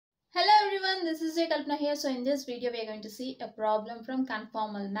everyone, this is Kalpana here. So in this video we are going to see a problem from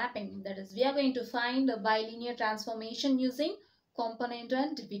conformal mapping. That is, we are going to find a bilinear transformation using componendo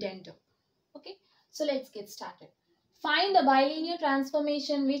and dividendo. Okay, so let's get started. Find the bilinear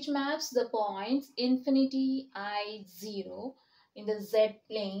transformation which maps the points infinity, I, 0 in the z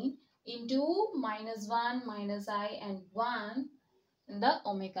plane into -1, -i and 1 in the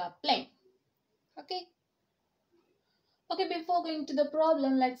omega plane. Okay. Okay, before going to the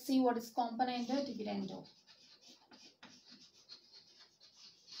problem, let's see what is componendo dividendo.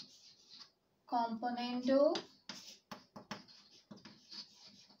 Componendo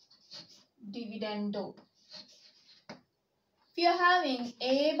dividendo. If you are having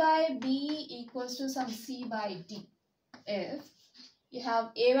A by B equals to some C by D, if you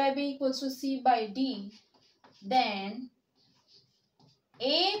have A by B equals to C by D, then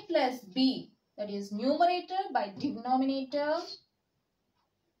A plus B, that is numerator by denominator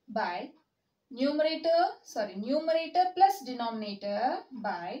by numerator plus denominator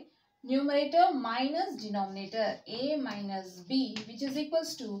by numerator minus denominator, A minus B, which is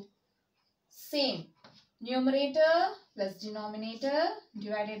equals to same numerator plus denominator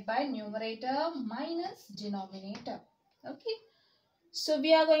divided by numerator minus denominator. Okay, so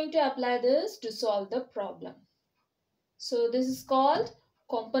we are going to apply this to solve the problem. So this is called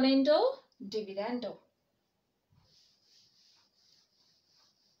componendo dividendo.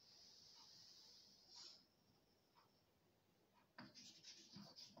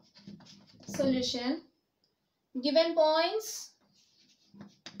 Solution. Given points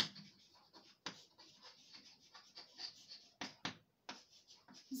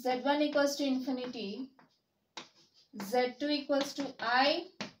z1 equals to infinity, z2 equals to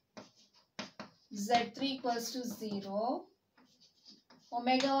I, z3 equals to 0,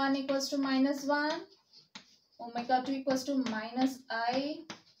 omega 1 equals to -1, omega 2 equals to -i,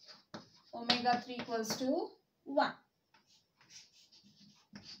 omega 3 equals to 1.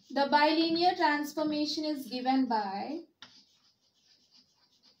 The bilinear transformation is given by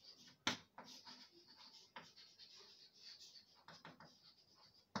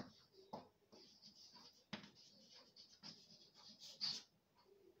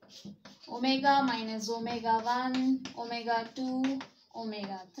omega minus omega 1, omega 2,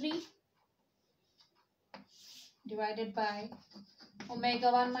 omega 3 divided by omega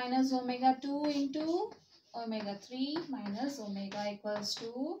 1 minus omega 2 into omega 3 minus omega equals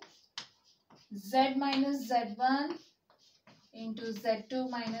to z minus z1 into z2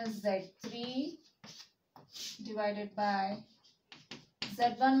 minus z3 divided by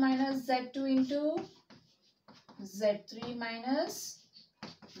z1 minus z2 into z3 minus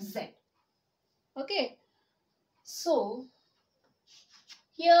z. Okay, so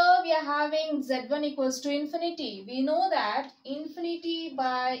here we are having z1 equals to infinity. We know that infinity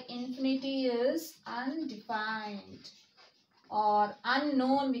by infinity is undefined or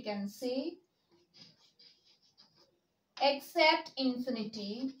unknown, we can say, except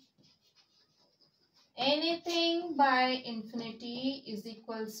infinity. Anything by infinity is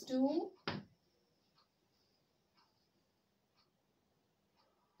equals to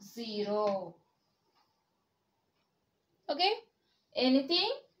 0. Okay, anything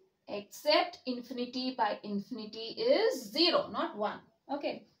except infinity by infinity is 0, not 1.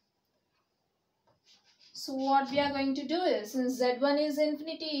 Okay, so what we are going to do is, since z1 is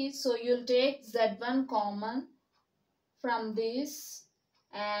infinity, so you'll take z1 common from this,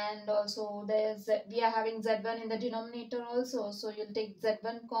 and also there's we are having z1 in the denominator also, so you'll take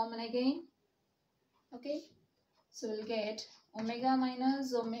z1 common again. Okay, so we'll get omega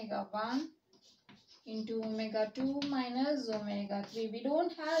minus omega 1 into omega 2 minus omega 3. We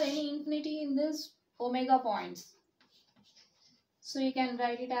don't have any infinity in this omega points, so you can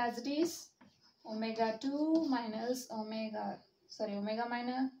write it as it is, omega 2 minus omega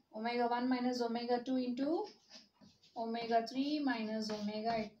 1 minus omega 2 into omega 3 minus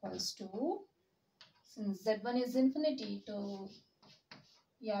omega equals to, since z1 is infinity, to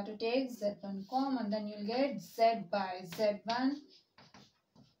you have to take z1 common, then you'll get z by z1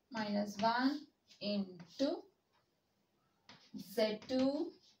 minus 1 into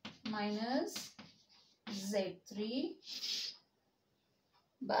z2 minus z3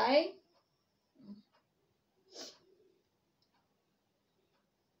 by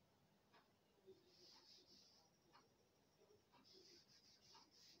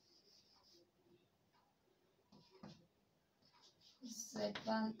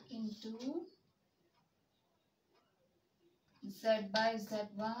z1 into z by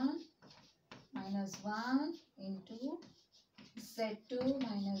z1 minus 1 into z2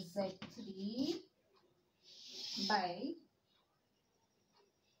 minus z3 by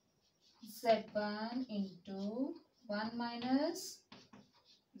Z1 into 1 minus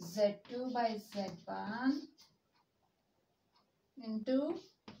Z2 by Z1 into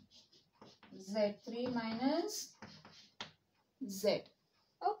Z3 minus Z.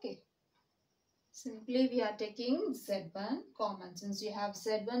 Okay. Simply we are taking Z1 common since you have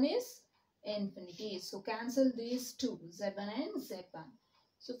Z1 is infinity. So cancel these two, Z1 and Z1.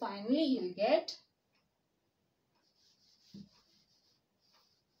 So finally you will get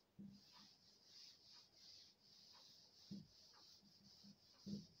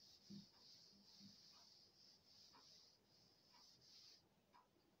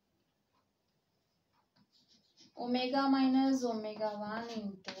omega minus omega 1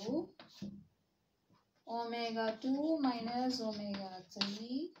 into omega 2 minus omega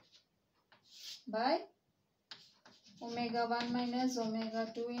 3 by omega 1 minus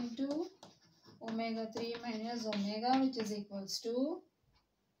omega 2 into omega 3 minus omega, which is equals to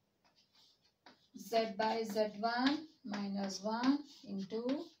Z by Z1 minus 1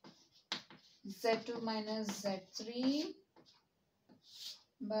 into Z2 minus Z3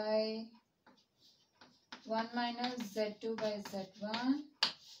 by 1 minus Z2 by Z1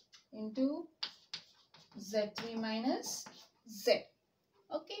 into Z3 minus Z.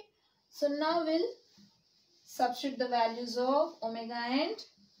 Okay. So now we'll substitute the values of omega and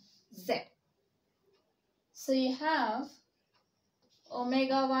Z. So you have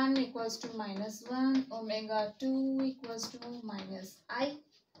omega 1 equals to minus 1, omega 2 equals to minus I,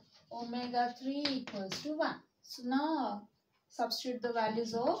 omega 3 equals to 1. So now substitute the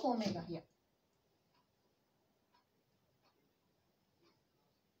values of omega here.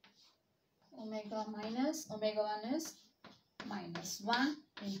 Omega 1 is minus 1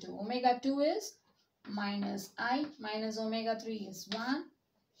 into omega 2 is minus I minus omega 3 is 1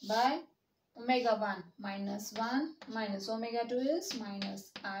 by omega 1 minus omega 2 is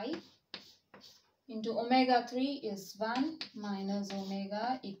minus I into omega 3 is 1 minus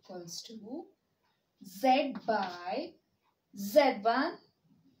omega equals to Z by Z1.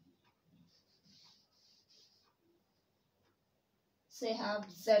 So you have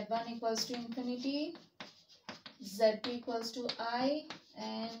Z1 equals to infinity, Z2 equals to I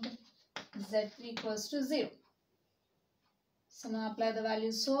and Z3 equals to 0. So now apply the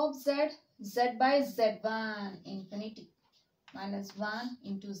values of Z. Z by Z1 infinity minus 1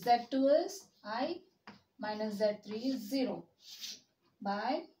 into Z2 is I minus Z3 is 0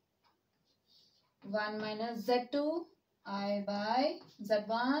 by 1 minus Z2 I by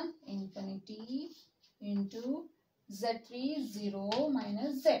Z1 infinity into Z3 0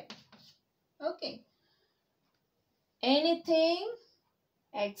 minus Z. Okay. Anything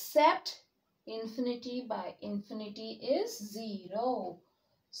except infinity by infinity is 0.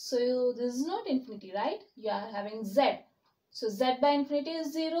 So this is not infinity, right? You are having Z. So Z by infinity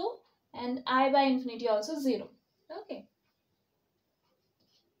is 0 and I by infinity also 0. Okay.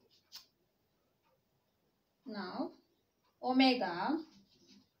 Now omega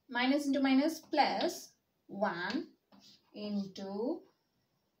minus into minus plus 1 into,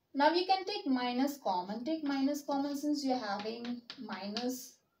 now you can take minus common. Take minus common since you are having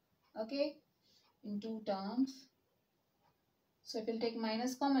minus, okay, in two terms. So if you take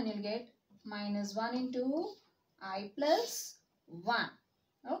minus common, you'll get minus 1 into I plus 1.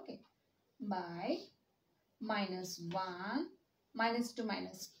 Okay. By minus 1 minus to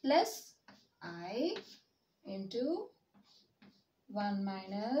minus plus I into 1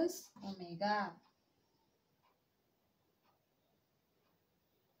 minus omega.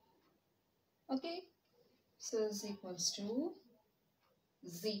 Okay. So this equals to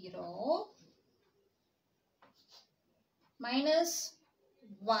 0 minus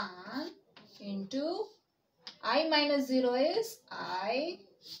 1 into I minus 0 is I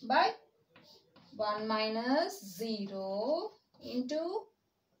by 1 minus 0 into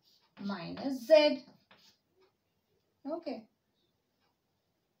minus Z. Okay.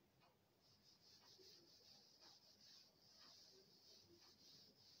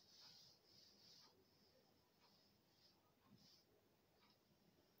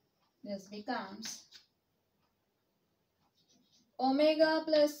 This becomes omega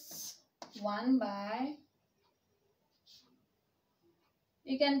plus 1 by,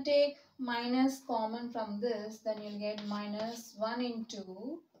 you can take minus common from this, then you'll get minus 1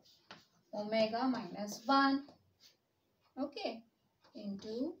 into omega minus 1. Okay.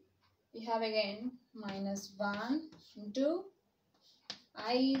 Into, we have again minus 1 into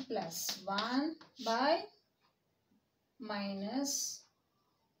I plus 1 by minus,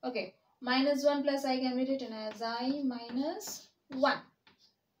 okay, minus 1 plus I can be written as I minus 1,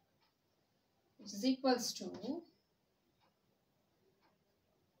 which is equals to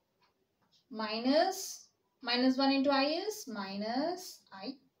minus 1 into I is minus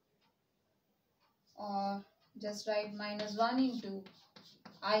I, or just write minus 1 into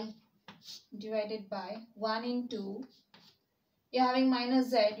I divided by 1 into, you're having minus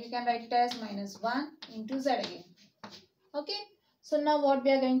z, you can write it as minus 1 into z again. Okay, so now what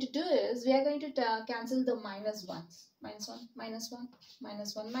we are going to do is, we are going to cancel the minus ones. Minus 1, minus 1,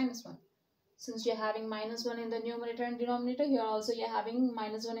 minus 1, minus 1. Since you're having minus 1 in the numerator and denominator, here also you're having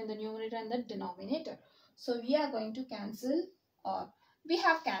minus 1 in the numerator and the denominator. So we are going to cancel, or we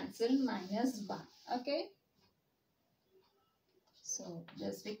have cancelled minus 1. Okay, so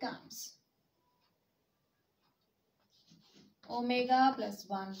this becomes omega plus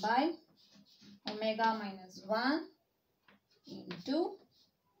 1 by omega minus 1 into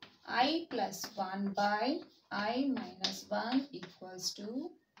I plus 1 by I minus 1 equals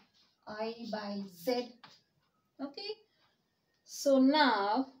to I by z. Okay, so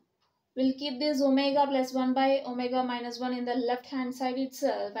now we'll keep this omega plus 1 by omega minus 1 in the left hand side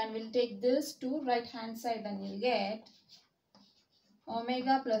itself, and we'll take this to right hand side. Then you'll get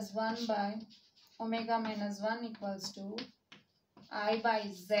omega plus 1 by omega minus 1 equals to I by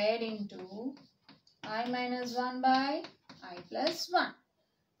z into I minus 1 by I plus 1.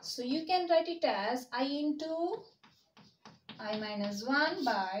 So you can write it as I into I minus 1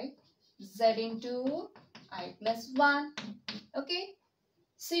 by z into I plus 1. Okay.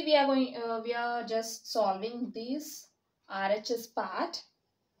 See, we are just solving this RHS part.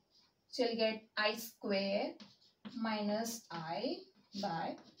 So you'll get I square minus I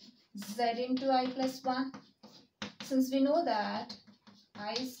by z into I plus 1. Since we know that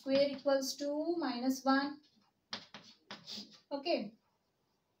I square equals to minus 1. Okay.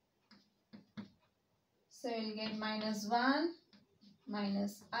 So you'll get minus 1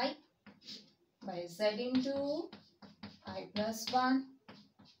 minus I by z into I plus 1.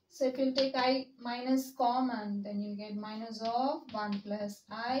 So if you take I minus common, then you get minus of 1 plus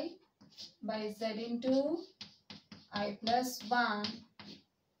I by z into I plus 1.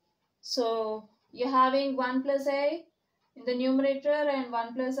 So you're having 1 plus I in the numerator and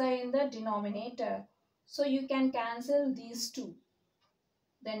 1 plus I in the denominator. So you can cancel these two.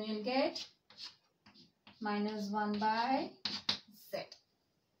 Then you'll get minus 1 by z.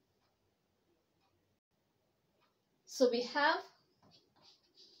 So we have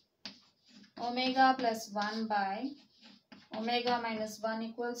omega plus 1 by omega minus 1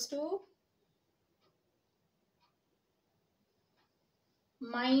 equals to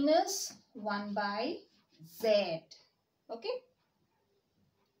minus 1 by z. Okay,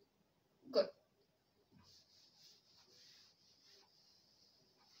 good.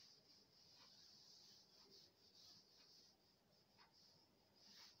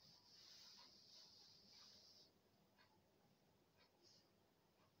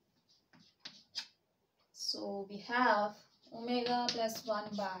 So we have omega plus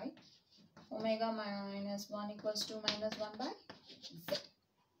 1 by omega minus 1 equals to minus 1 by z.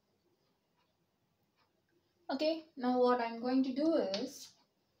 Okay, now what I'm going to do is,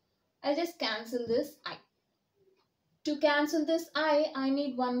 I'll just cancel this I. To cancel this I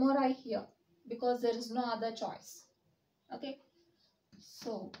need one more I here, because there is no other choice. Okay,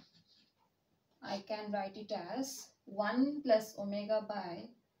 so I can write it as 1 plus omega by,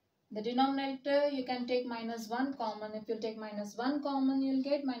 the denominator you can take minus 1 common. If you take minus 1 common, you'll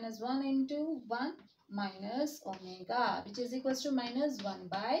get minus 1 into 1 minus omega, which is equals to minus 1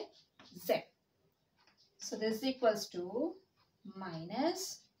 by z. So this equals to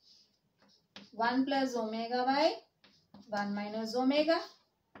minus 1 plus omega by 1 minus omega,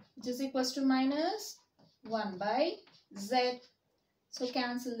 which is equals to minus 1 by z. So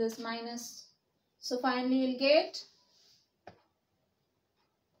cancel this minus. So finally you'll get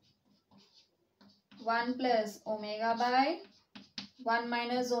 1 plus omega by 1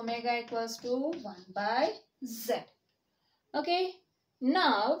 minus omega equals to 1 by z. Okay,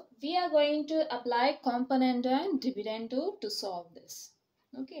 now we are going to apply componendo and dividendo to solve this.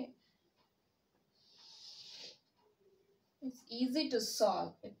 Okay, it's easy to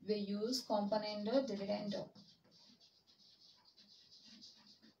solve if we use componendo, dividendo.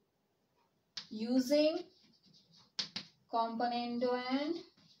 Using componendo and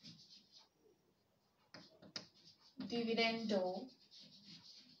dividendo,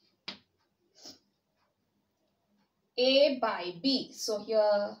 A by B. So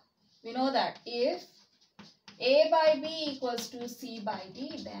here we know that if A by B equals to C by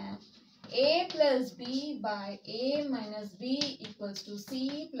D, then A plus B by A minus B equals to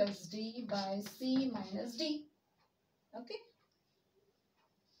C plus D by C minus D. Okay.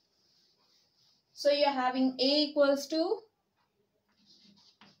 So you're having A equals to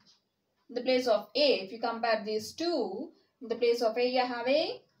In the place of A, if you compare these two, in the place of A you are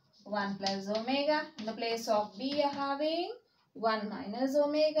having 1 plus omega. In the place of B you are having 1 minus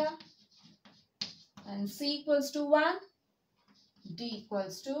omega. And C equals to 1, D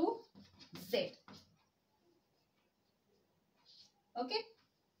equals to Z. Okay.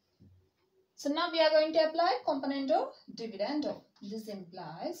 So now we are going to apply componendo dividendo. This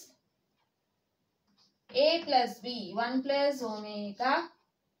implies A plus B, 1 plus omega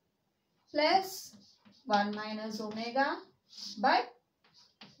plus 1 minus omega by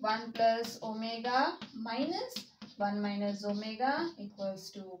 1 plus omega minus 1 minus omega equals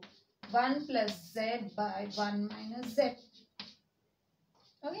to 1 plus z by 1 minus z.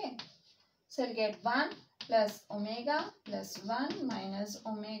 Okay. So you'll get 1 plus omega plus 1 minus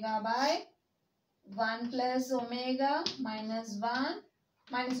omega by 1 plus omega minus 1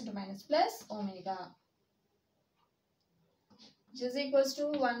 minus into minus plus omega, which is equals to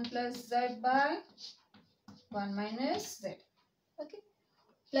 1 plus z by 1 minus z. Okay.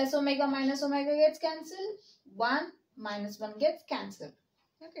 Plus omega minus omega gets cancelled. 1 minus 1 gets cancelled.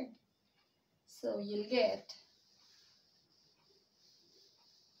 Okay. So you'll get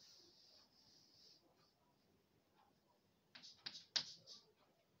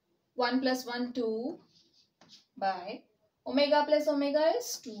 1 plus 1, 2 by omega plus omega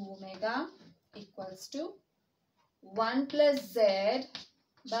is 2 omega equals to 1 plus z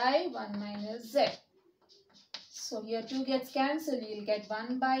by 1 minus z. So here 2 gets cancelled. You'll get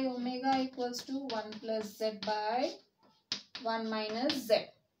 1 by omega equals to 1 plus z by 1 minus z,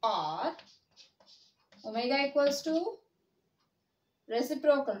 or omega equals to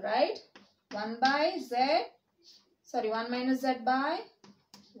reciprocal, right? 1 by z, sorry, 1 minus z by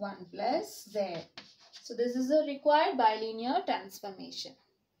 1 plus z. So this is a required bilinear transformation.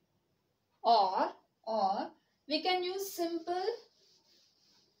 Or we can use simple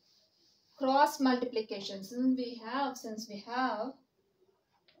cross multiplication. Since we have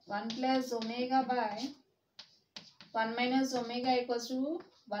 1 plus omega by 1 minus omega equals to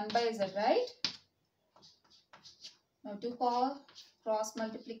 1 by z, right? Now to call cross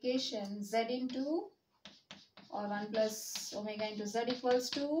multiplication, z into or 1 plus omega into z equals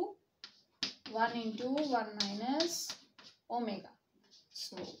to 1 into 1 minus omega.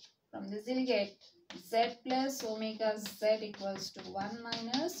 So from this you'll get z plus omega z equals to 1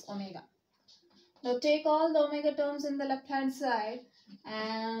 minus omega. Now take all the omega terms in the left hand side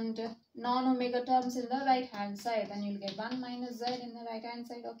and non-omega terms in the right hand side. Then you'll get 1 minus z in the right hand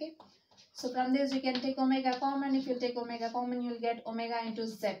side. Okay. So from this you can take omega common. If you take omega common, you'll get omega into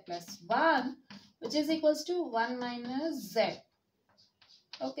z plus 1, which is equals to 1 minus z.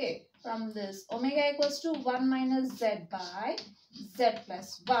 Okay. From this, omega equals to 1 minus z by z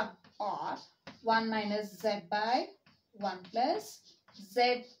plus 1, or 1 minus z by 1 plus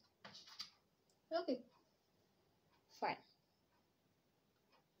z. Okay. Fine.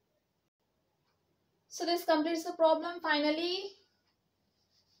 So this completes the problem. Finally,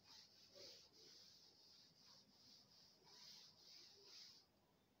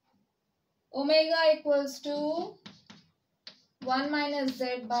 omega equals to 1 minus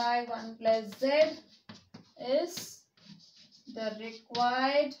z by 1 plus z is the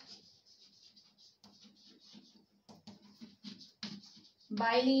required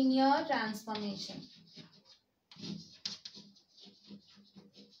bilinear transformation.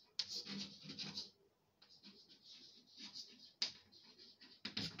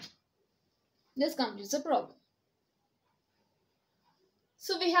 This completes the problem.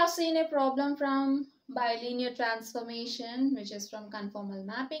 So we have seen a problem from bilinear transformation, which is from conformal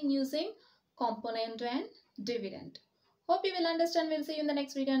mapping using componendo and dividend. Hope you will understand. We'll see you in the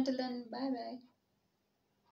next video. Until then, bye bye.